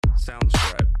Sounds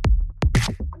right.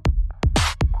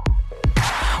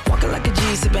 Walking like a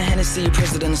G, sipping Hennessy,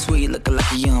 president sweet, looking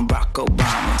like a young Barack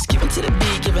Obama. Skipping to the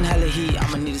beat, giving hella heat.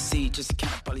 I'ma need a seat just to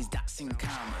count up all these dots in the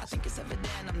comma. I think it's evident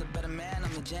I'm the better man,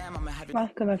 I'm the jam, I'm a heavy.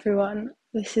 Welcome everyone.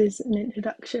 This is an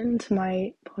introduction to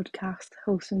my podcast,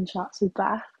 Wholesome Chats with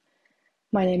Beth.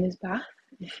 My name is Beth,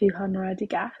 if you hadn't already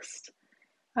guessed.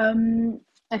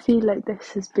 I feel like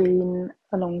this has been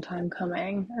a long time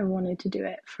coming. I wanted to do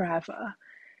it forever.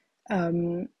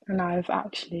 And I've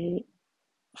actually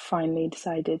finally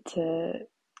decided to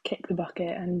kick the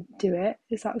bucket and do it.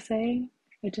 Is that a saying?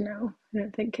 I don't know. I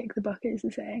don't think kick the bucket is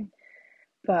a saying.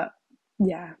 But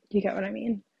yeah, you get what I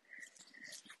mean.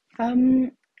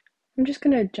 I'm just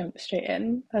going to jump straight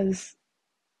in as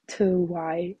to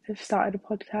why I've started a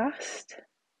podcast.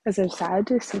 As I've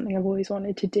said, it's something I've always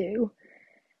wanted to do,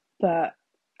 but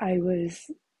I was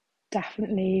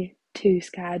definitely too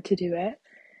scared to do it.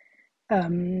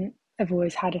 I've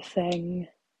always had a thing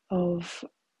of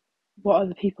what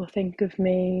other people think of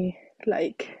me,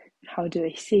 like how do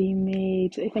they see me,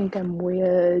 do they think I'm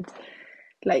weird,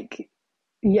 so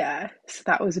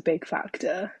that was a big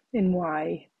factor in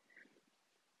why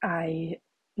I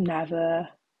never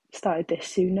started this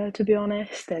sooner, to be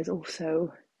honest. There's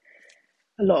also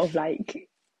a lot of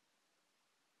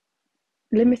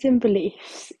limiting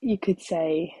beliefs, you could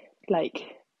say,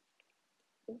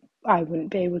 I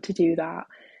wouldn't be able to do that.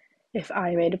 If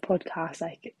I made a podcast,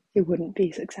 it wouldn't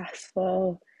be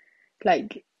successful,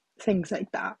 things like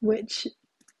that, which,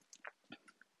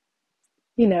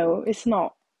 it's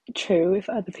not true. If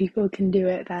other people can do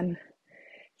it, then,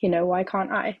 why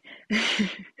can't I?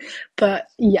 But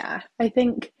yeah, I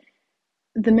think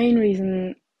the main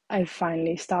reason I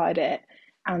finally started it,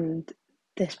 and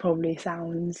this probably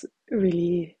sounds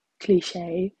really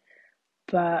cliche,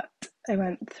 but I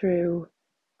went through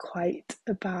quite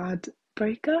a bad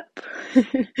breakup.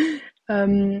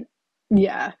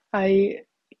 I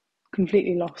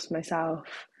completely lost myself.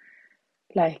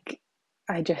 I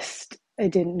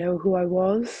didn't know who I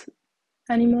was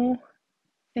anymore,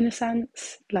 in a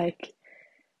sense. I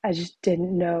just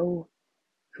didn't know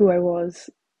who I was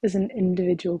as an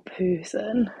individual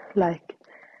person.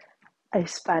 I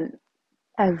spent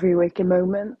every waking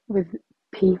moment with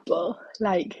people,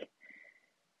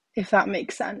 if that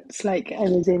makes sense. I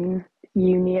was in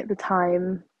uni at the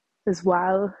time as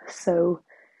well, so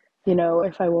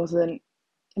if I wasn't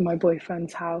in my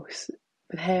boyfriend's house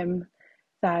with him,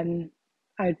 then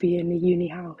I'd be in a uni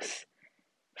house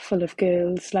full of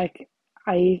girls.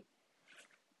 I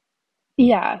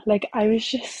was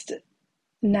just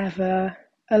never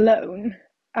alone,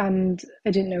 and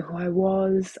I didn't know who I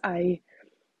was. I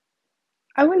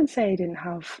wouldn't say I didn't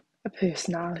have a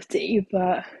personality,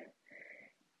 but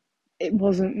it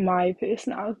wasn't my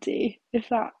personality, if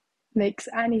that makes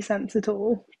any sense at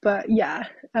all. But yeah,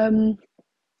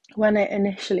 when it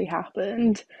initially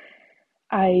happened,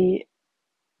 I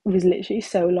was literally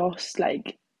so lost.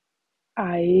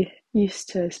 I used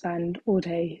to spend all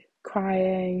day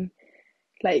crying.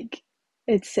 I'd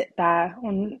sit there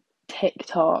on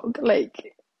TikTok,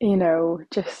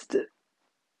 just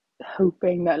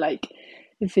hoping that a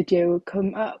video would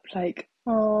come up,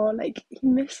 oh, he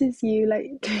misses you,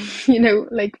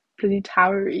 bloody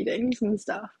tarot readings and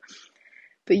stuff.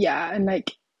 But yeah, and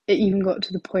it even got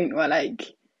to the point where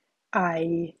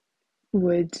I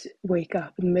would wake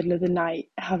up in the middle of the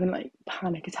night having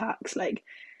panic attacks.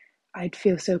 I'd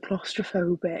feel so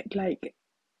claustrophobic,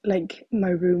 my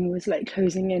room was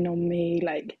closing in on me.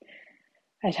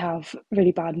 I'd have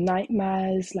really bad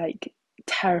nightmares,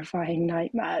 terrifying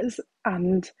nightmares,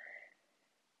 and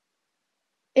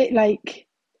it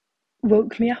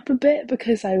woke me up a bit,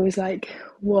 because I was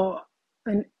what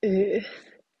on earth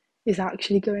is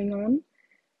actually going on?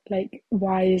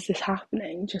 Why is this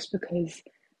happening just because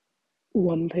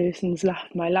one person's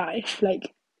left my life? Do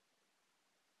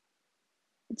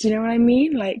you know what I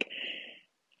mean?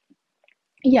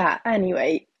 Yeah,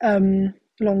 anyway,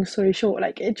 long story short,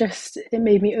 it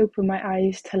made me open my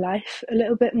eyes to life a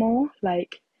little bit more.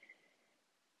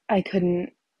 I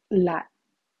couldn't let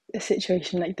a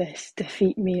situation like this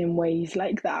defeat me in ways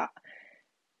like that.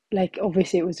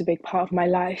 Obviously it was a big part of my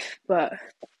life, but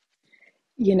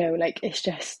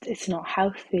it's not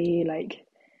healthy.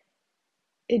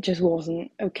 It just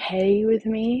wasn't okay with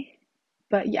me.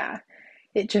 But yeah,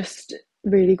 it just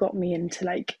really got me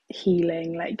into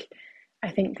healing.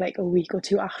 I think a week or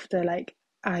two after,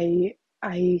 I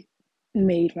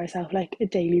made myself a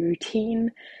daily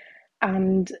routine,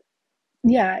 and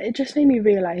yeah, it just made me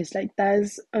realise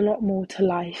there's a lot more to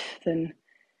life than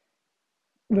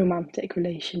romantic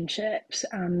relationships,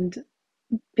 and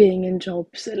being in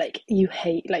jobs that like you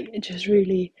hate, like it just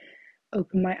really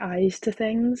opened my eyes to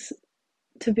things,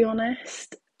 to be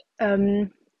honest.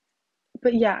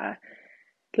 But yeah,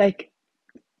 like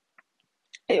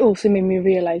it also made me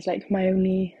realize like my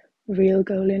only real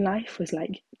goal in life was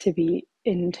like to be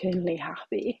internally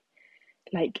happy.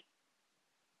 Like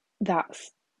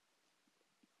that's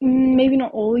maybe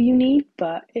not all you need,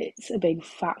 but it's a big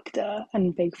factor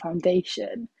and big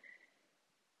foundation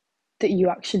that you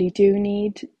actually do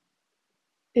need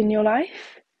in your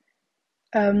life.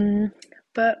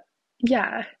 But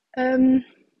yeah,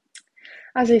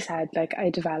 as I said, like I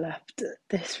developed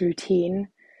this routine,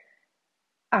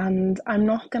 and I'm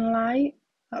not gonna lie,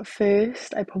 at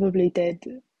first I probably did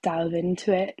delve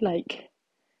into it like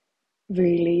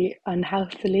really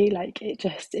unhealthily. Like it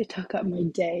took up my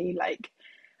day. Like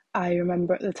I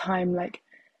remember at the time, like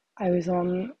I was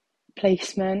on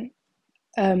placement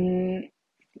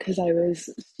because I was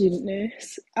a student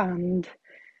nurse, and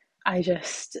I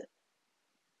just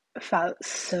felt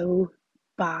so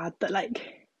bad that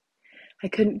like I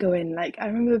couldn't go in. Like I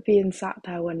remember being sat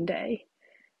there one day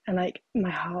and like my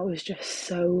heart was just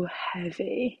so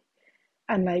heavy,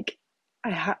 and like I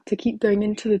had to keep going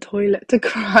into the toilet to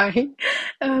cry.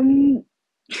 um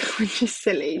which is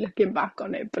silly looking back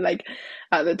on it, but like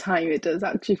at the time it does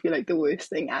actually feel like the worst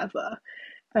thing ever.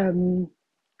 um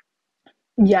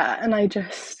yeah, and I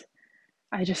just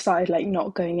started like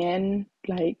not going in.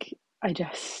 Like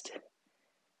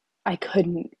I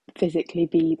couldn't physically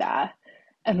be there.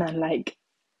 And then like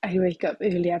I wake up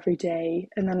early every day,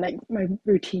 and then like my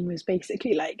routine was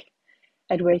basically like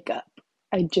I'd wake up,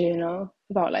 I'd journal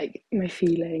about like my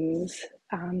feelings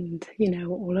and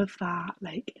all of that.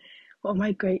 Like what am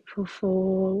I grateful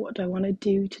for? What do I want to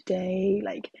do today?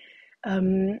 Like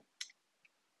um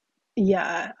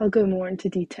yeah, I'll go more into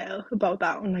detail about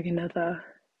that on like another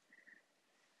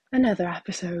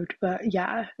episode. But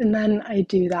yeah, and then I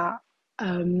do that.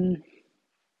 I'm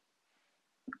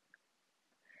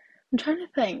trying to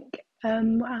think.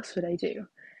 What else would I do?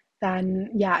 Then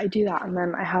yeah, I do that, and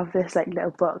then I have this like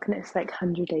little book, and it's like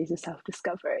 100 Days of Self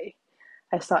Discovery.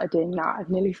 I started doing that. I've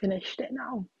nearly finished it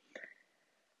now.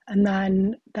 And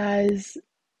then there's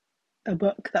a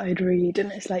book that I'd read,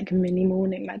 and it's like mini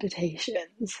morning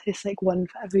meditations. It's like one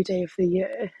for every day of the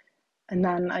year, and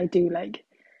then I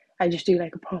just do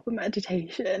like a proper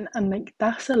meditation, and like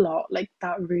that's a lot. Like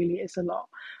that really is a lot.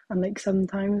 And like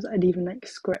sometimes I'd even like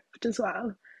script as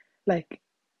well, like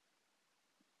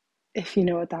if you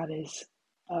know what that is.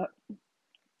 But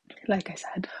like I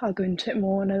said, I'll go into it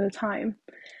more another time.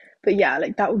 But yeah,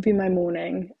 like that would be my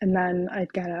morning, and then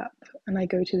I'd get up and I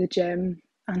go to the gym,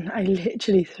 and I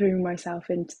literally threw myself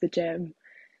into the gym.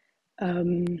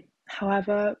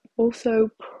 However, also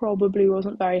probably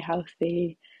wasn't very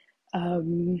healthy.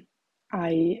 Um,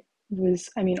 I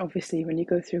mean, obviously, when you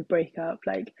go through a breakup,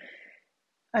 like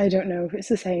I don't know if it's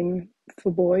the same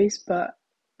for boys, but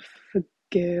for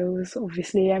girls,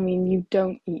 obviously, I mean, you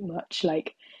don't eat much.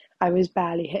 Like, I was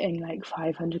barely hitting like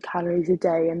 500 calories a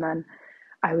day, and then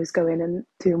I was going and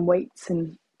doing weights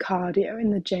and cardio in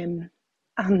the gym,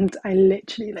 and I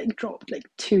literally like dropped like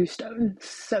 2 stone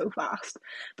so fast.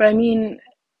 But I mean,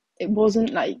 it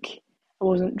wasn't like I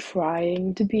wasn't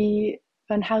trying to be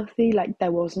unhealthy. Like,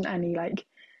 there wasn't any like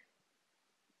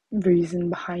reason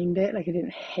behind it. Like, I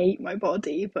didn't hate my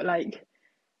body, but like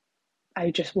I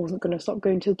just wasn't going to stop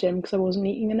going to the gym because I wasn't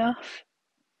eating enough.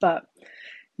 But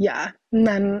yeah, and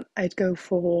then I'd go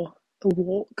for a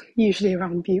walk, usually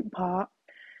around Butte Park,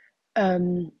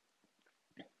 um,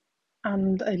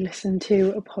 and I'd listen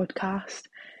to a podcast.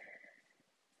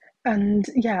 And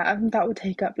yeah, that would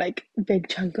take up like a big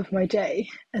chunk of my day.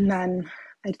 And then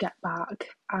I'd get back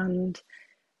and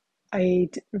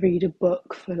I'd read a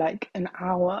book for like an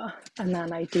hour, and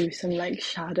then I do some like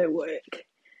shadow work.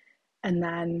 And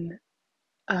then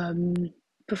um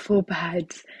before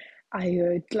bed I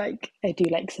do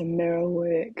like some mirror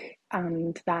work,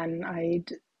 and then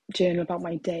I'd journal about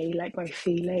my day, like my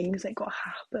feelings, like what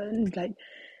happened, like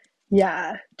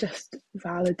yeah, just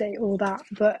validate all that.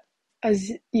 But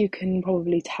as you can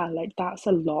probably tell, like that's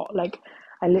a lot. Like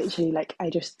I literally like I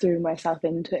just threw myself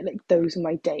into it. Like those are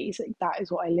my days. Like that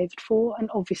is what I lived for. And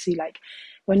obviously like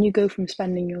when you go from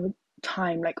spending your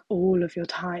time, like all of your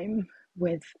time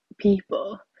with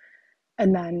people,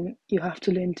 and then you have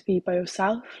to learn to be by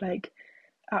yourself, like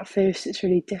at first it's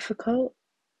really difficult,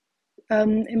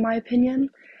 in my opinion.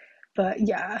 But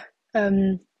yeah,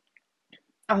 um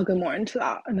I'll go more into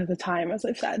that another time, as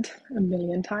I've said a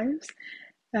million times.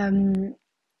 Um,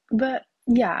 but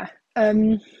yeah,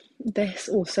 this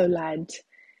also led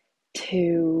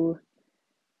to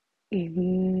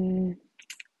mm,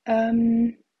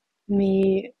 um,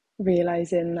 me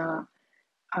realising that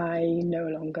I no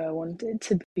longer wanted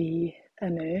to be a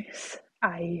nurse.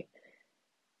 I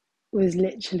was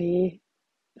literally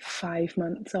 5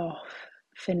 months off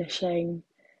finishing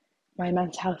my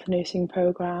mental health nursing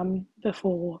programme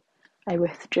before I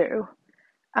withdrew.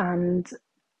 And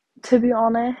to be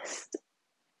honest,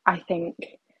 I think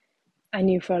I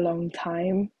knew for a long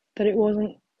time that it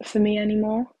wasn't for me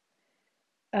anymore.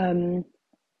 Um,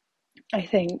 I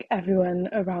think everyone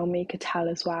around me could tell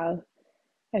as well.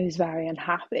 I was very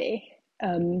unhappy.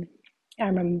 I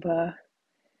remember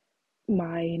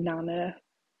my nana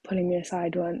pulling me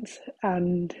aside once,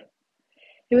 and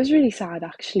it was really sad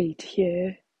actually to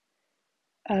hear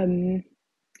when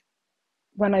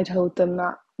I told them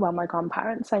that, well, my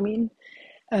grandparents, I mean,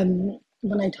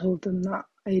 when I told them that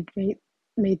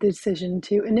made the decision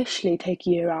to initially take a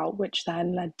year out, which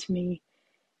then led to me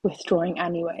withdrawing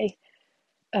anyway.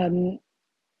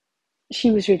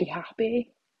 She was really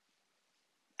happy.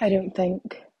 I don't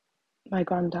think my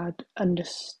granddad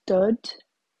understood,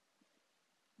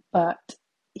 but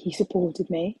he supported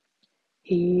me.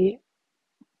 He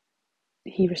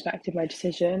he respected my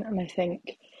decision, and I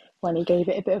think when he gave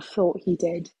it a bit of thought, he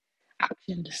did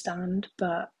actually understand.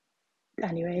 But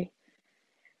anyway,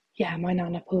 yeah, my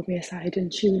nana pulled me aside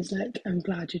and she was like, I'm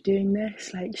glad you're doing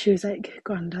this. Like, she was like,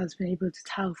 Granddad's been able to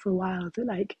tell for a while that,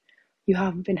 like, you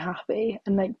haven't been happy.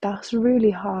 And, like, that's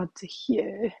really hard to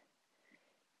hear,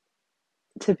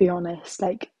 to be honest.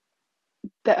 Like,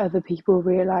 that other people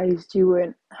realised you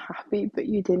weren't happy, but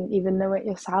you didn't even know it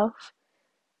yourself.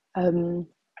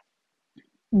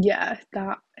 Yeah,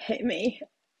 that hit me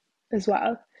as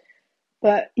well.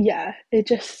 But yeah, it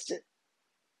just,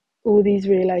 all these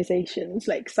realizations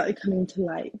like started coming to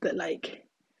light that like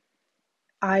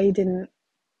I didn't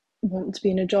want to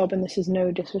be in a job, and this is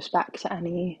no disrespect to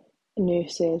any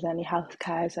nurses, any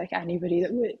healthcare, like anybody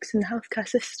that works in the healthcare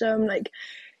system. Like,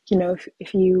 you know,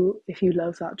 if you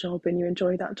love that job and you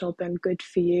enjoy that job, then good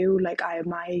for you. Like, I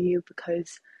admire you,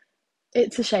 because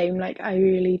it's a shame. Like, I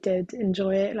really did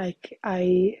enjoy it. Like,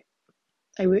 I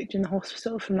worked in the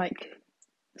hospital from like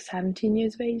 17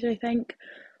 years of age, I think.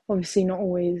 Obviously, not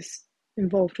always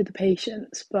involved with the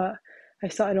patients, but I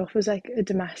started off as like a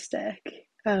domestic,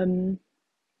 then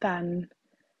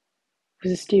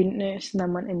was a student nurse, and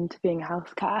then went into being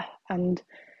healthcare. And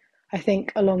I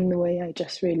think along the way, I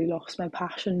just really lost my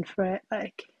passion for it.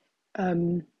 Like,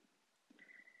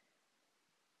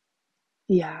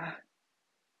 yeah,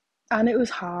 and it was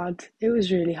hard. It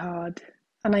was really hard,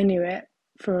 and I knew it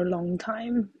for a long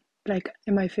time. Like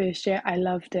in my first year, I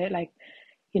loved it. Like,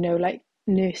 you know, like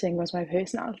nursing was my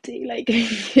personality. Like,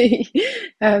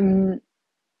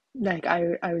 like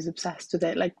I was obsessed with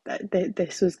it. Like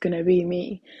this was gonna be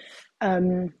me.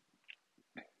 Um,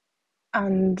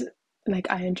 and like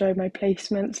I enjoyed my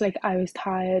placements. Like I was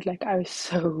tired. Like I was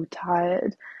so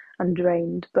tired and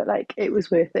drained, but like it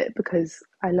was worth it because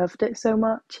I loved it so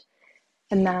much.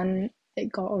 And then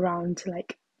it got around to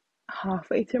like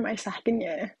halfway through my second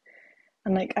year,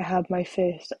 and like I had my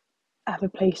first ever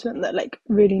placement that like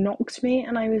really knocked me,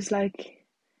 and I was like,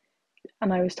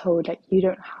 and I was told like you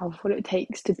don't have what it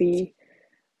takes to be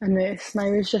a nurse, and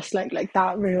I was just like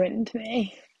that ruined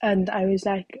me, and I was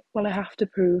like, well, I have to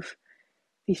prove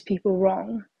these people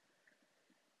wrong.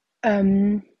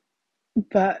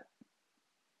 But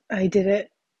I did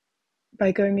it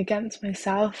by going against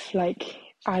myself. Like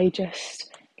I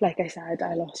just, like I said,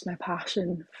 I lost my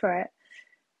passion for it,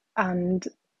 and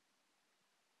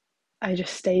I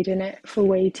just stayed in it for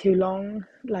way too long.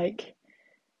 Like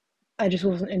I just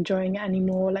wasn't enjoying it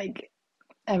anymore. Like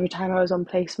every time I was on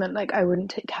placement, like I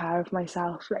wouldn't take care of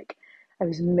myself. Like I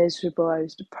was miserable, I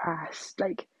was depressed.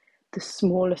 Like the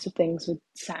smallest of things would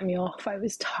set me off. I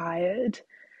was tired,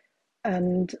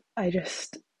 and I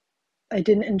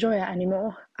didn't enjoy it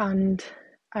anymore. And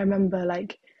I remember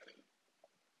like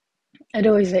I'd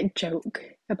always like joke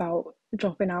about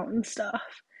dropping out and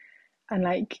stuff, and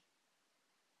like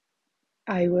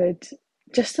I would,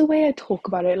 just the way I talk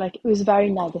about it, like it was very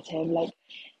negative. Like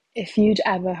if you'd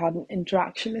ever had an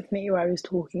interaction with me where I was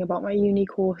talking about my uni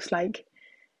course, like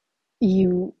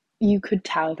you could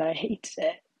tell that I hated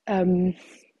it.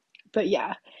 But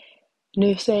yeah,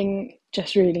 nursing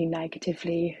just really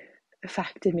negatively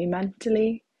affected me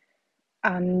mentally.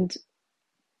 And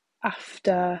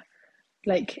after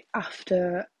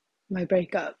after my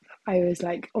breakup, I was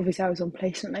like, obviously I was on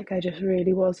placement, like I just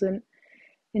really wasn't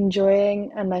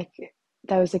enjoying. And like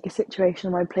there was like a situation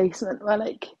on my placement where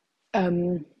like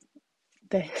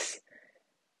this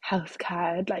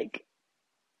healthcare, like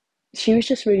she was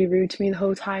just really rude to me the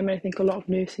whole time. And I think a lot of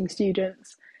nursing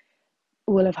students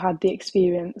will have had the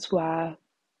experience where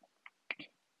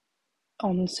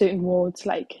on certain wards,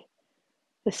 like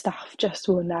the staff just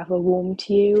will never warm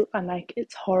to you, and like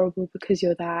it's horrible because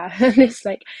you're there. And it's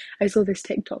like, I saw this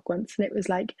TikTok once and it was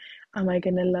like, am I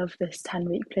gonna love this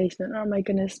 10-week placement, or am I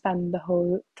gonna spend the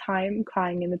whole time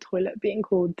crying in the toilet being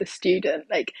called the student,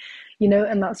 like, you know?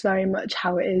 And that's very much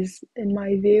how it is in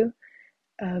my view.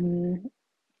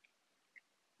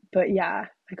 But yeah,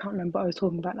 I can't remember what I was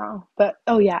talking about now, but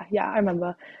oh yeah, I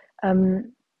remember.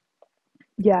 um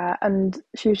yeah, and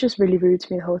she was just really rude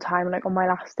to me the whole time. Like on my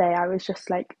last day, I was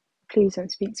just like, please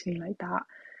don't speak to me like that.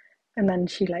 And then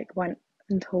she like went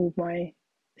and told my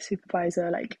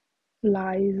supervisor like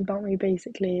lies about me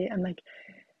basically. And like,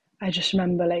 I just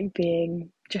remember like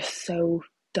being just so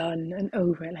done and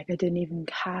over it. Like I didn't even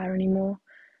care anymore.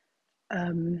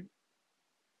 Um,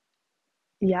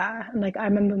 yeah, and like I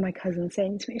remember my cousin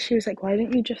saying to me, she was like, why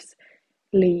don't you just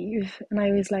leave? And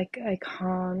I was like, I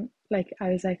can't. Like I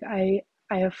was like, I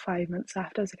have 5 months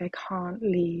left. I was like, I can't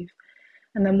leave.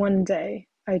 And then one day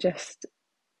I just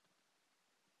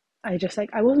like,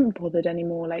 I wasn't bothered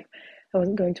anymore. Like I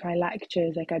wasn't going to my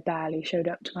lectures. Like I barely showed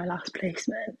up to my last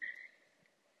placement.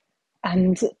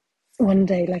 And one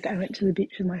day, like I went to the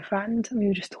beach with my friend and we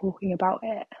were just talking about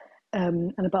it,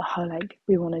 and about how like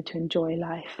we wanted to enjoy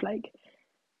life, like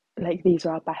these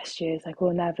are our best years, like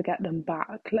we'll never get them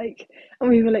back, like. And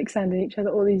we were like sending each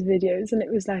other all these videos, and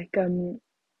it was like,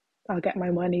 I'll get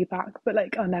my money back, but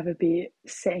like I'll never be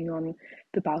sitting on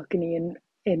the balcony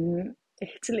in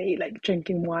Italy, like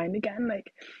drinking wine again,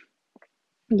 like.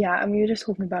 Yeah, and we were just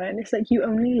talking about it, and it's like, you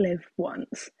only live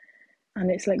once, and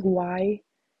it's like, why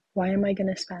am I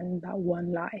going to spend that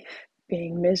one life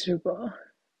being miserable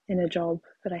in a job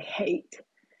that I hate?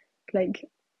 Like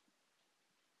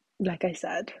I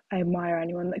said, I admire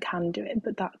anyone that can do it,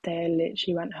 but that day I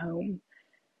literally went home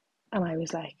and I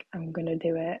was like, I'm gonna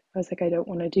do it. I was like, I don't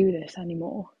want to do this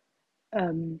anymore.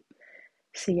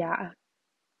 So yeah,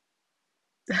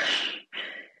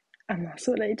 and that's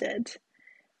what I did.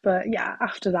 But yeah,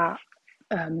 after that,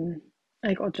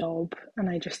 I got a job and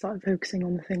I just started focusing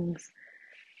on the things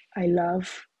I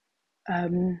love,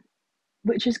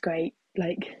 which is great.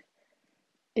 Like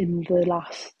in the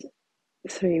last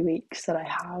 3 weeks that I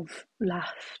have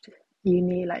left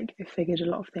uni, like I figured a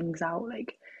lot of things out,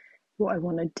 like what I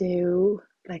want to do,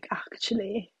 like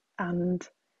actually, and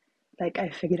like I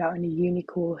figured out in a uni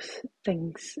course,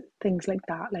 things like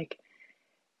that. Like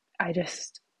I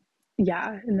just,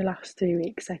 yeah, in the last 3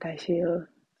 weeks, like I feel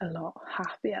a lot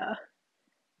happier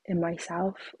in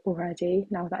myself already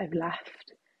now that I've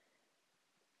left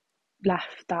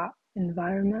that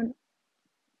environment.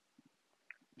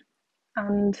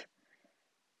 And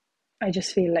I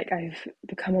just feel like I've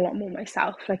become a lot more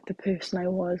myself. Like the person I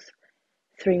was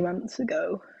 3 months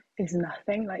ago is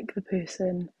nothing like the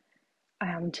person I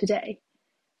am today.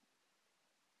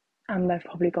 And I've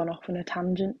probably gone off on a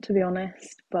tangent, to be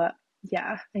honest, but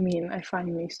yeah, I mean, I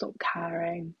finally stopped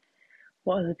caring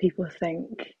what other people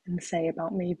think and say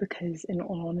about me, because in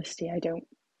all honesty, I don't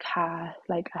care.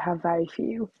 Like I have very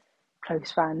few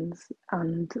close friends,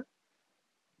 and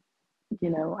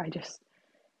I just,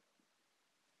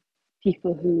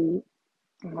 people who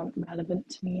aren't relevant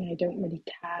to me, I don't really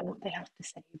care what they have to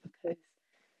say, because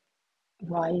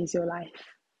why is your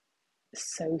life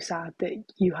so sad that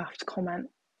you have to comment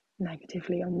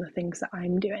negatively on the things that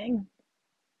I'm doing,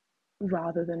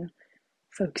 rather than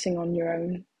focusing on your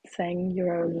own thing,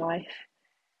 your own life?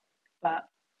 But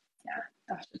yeah,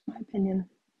 that's just my opinion.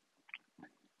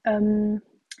 Um,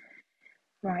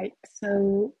 right,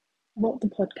 so what the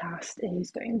podcast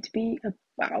is going to be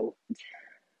about,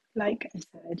 like I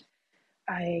said,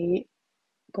 I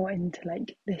got into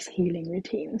like this healing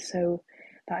routine. So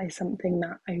that is something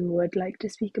that I would like to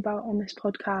speak about on this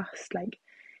podcast, like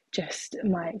just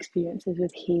my experiences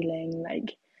with healing,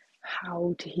 like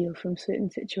how to heal from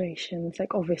certain situations.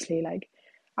 Like obviously, like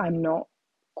I'm not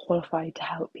qualified to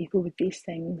help people with these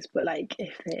things, but like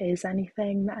if there is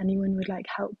anything that anyone would like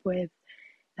help with,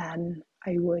 then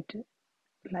I would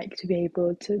like to be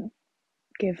able to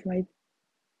give my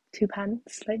 2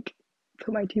 pence, like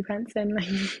put my 2 pence in,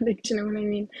 like do you know what I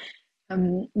mean?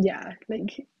 Yeah,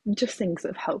 like just things that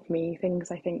have helped me,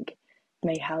 things I think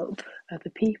may help other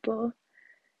people.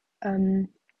 Um,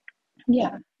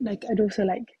 yeah, like I'd also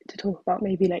like to talk about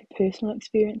maybe like personal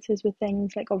experiences with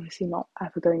things, like obviously not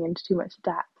ever going into too much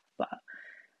depth, but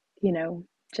you know,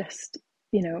 just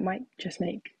it might just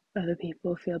make other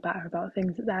people feel better about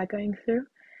things that they're going through.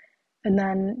 And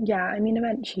then yeah, I mean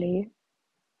eventually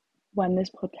when this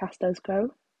podcast does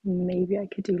grow, maybe I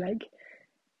could do like,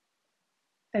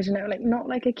 I don't know, like not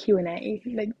like a Q&A,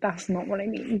 like that's not what I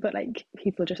mean, but like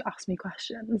people just ask me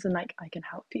questions and like I can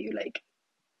help you like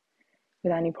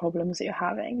with any problems that you're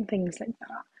having, things like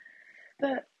that.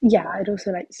 But yeah, I'd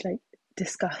also like to like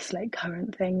discuss like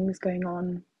current things going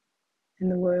on in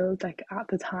the world, like at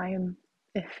the time,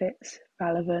 if it's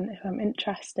relevant, if I'm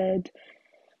interested,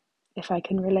 if I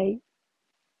can relate.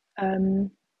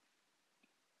 Um,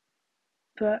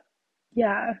 but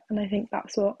yeah, and I think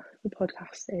that's what the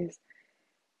podcast is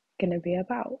going to be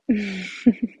about.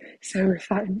 So if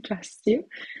that interests you.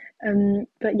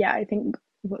 But yeah, I think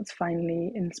what's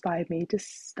finally inspired me to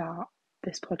start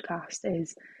this podcast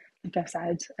is, like I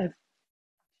said, I've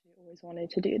always wanted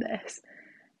to do this.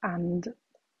 And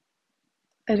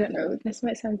I don't know, this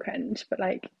might sound cringe, but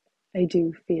like I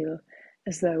do feel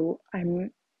as though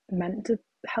I'm meant to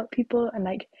help people, and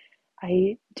like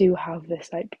I do have this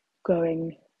like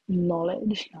growing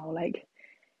knowledge now, like,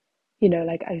 you know,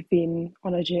 like I've been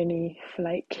on a journey for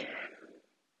like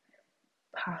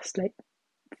past like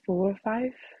 4 or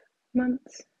 5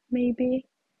 months maybe,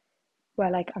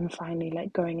 where like I'm finally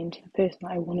like going into the person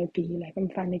that I want to be, like I'm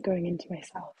finally going into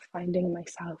myself, finding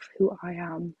myself, who I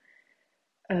am.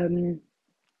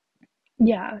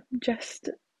 Yeah, just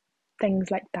things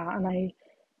like that. And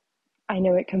I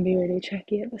know it can be really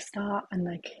tricky at the start, and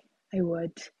like I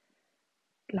would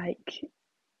like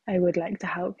I would like to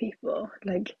help people,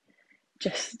 like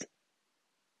just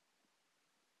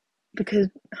because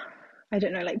I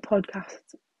don't know, like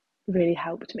podcasts really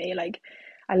helped me. Like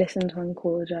I listened to one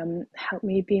called Help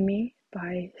Me Be Me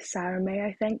by Sarah May,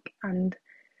 I think, and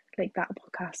like that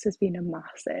podcast has been a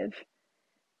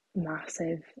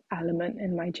massive element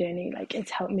in my journey. Like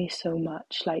it's helped me so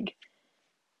much,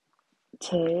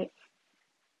 to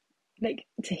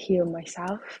to heal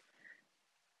myself.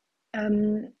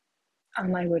 And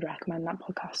I would recommend that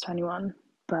podcast to anyone.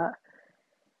 But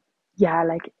yeah,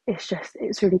 like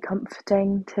it's really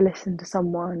comforting to listen to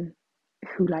someone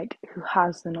who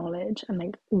has the knowledge and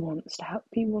like wants to help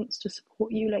you, wants to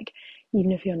support you, like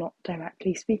even if you're not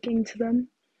directly speaking to them.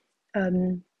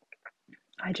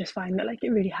 I just find that like it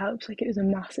really helps. Like it was a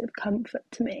massive comfort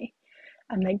to me.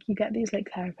 And like you get these like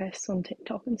therapists on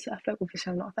TikTok and stuff. Like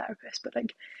obviously I'm not a therapist, but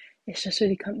like it's just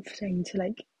really comforting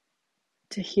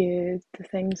to hear the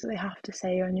things that they have to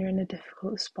say when you're in a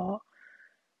difficult spot.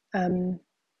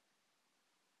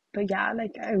 But yeah,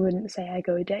 like I wouldn't say I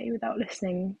go a day without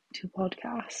listening to a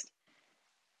podcast.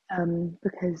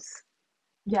 Because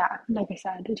yeah, like I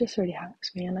said, it just really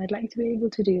helps me, and I'd like to be able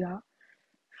to do that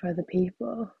for other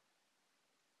people.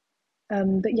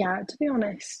 But yeah, to be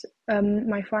honest,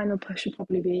 my final push would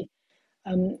probably be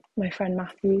my friend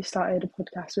Matthew started a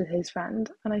podcast with his friend,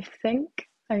 and I think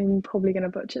I'm probably going to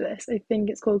butcher this. I think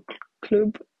it's called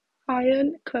Club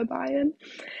Iron.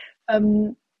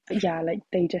 But yeah, like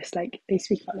they just like they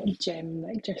speak about like gym,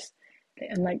 like just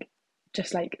and like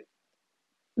just like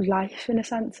life in a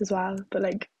sense as well, but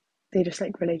like they just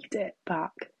like relate it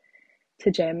back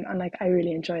to gym, and like I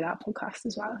really enjoy that podcast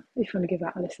as well. If you want to give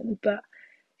that a listen, but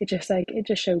it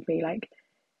just showed me like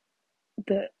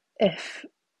that if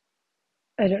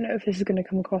I don't know if this is going to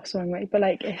come across the wrong way, but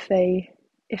like if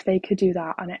they could do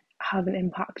that and it have an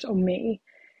impact on me,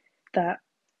 that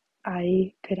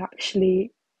I could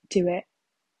actually do it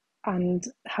and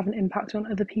have an impact on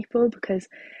other people. Because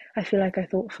I feel like I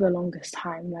thought for the longest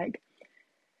time, like,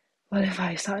 well, if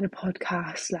I started a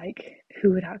podcast, like, who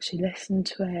would actually listen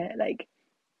to it? Like,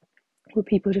 would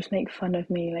people just make fun of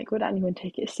me? Like, would anyone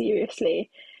take it seriously?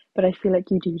 But I feel like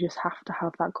you do just have to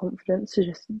have that confidence to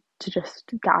just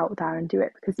get out there and do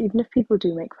it. Because even if people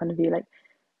do make fun of you, like,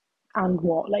 and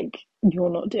what, like, you're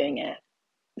not doing it.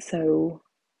 So,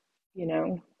 you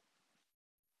know,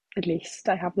 at least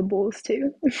I have the balls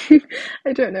to.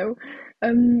 I don't know.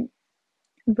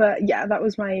 But yeah, that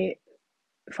was my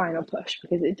final push,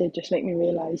 because it did just make me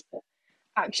realise that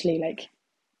actually, like,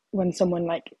 when someone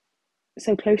like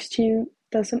so close to you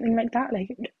does something like that, like,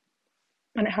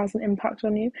 and it has an impact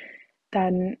on you,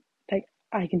 then like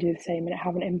I can do the same and it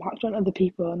have an impact on other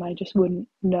people, and I just wouldn't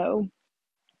know.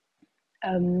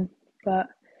 But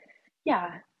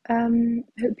yeah,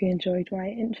 hope you enjoyed my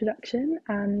introduction,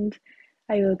 and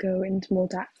I will go into more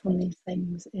depth on these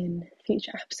things in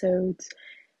future episodes,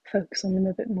 focus on them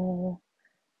a bit more.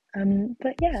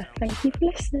 But yeah, thank you for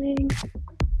listening.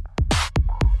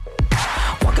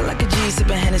 Walking like a G,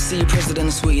 sipping Hennessy, president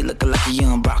of sweet, looking like a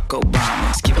young Barack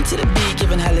Obama. Skipping to the beat,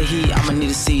 giving hella heat, I'ma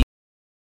need a seat.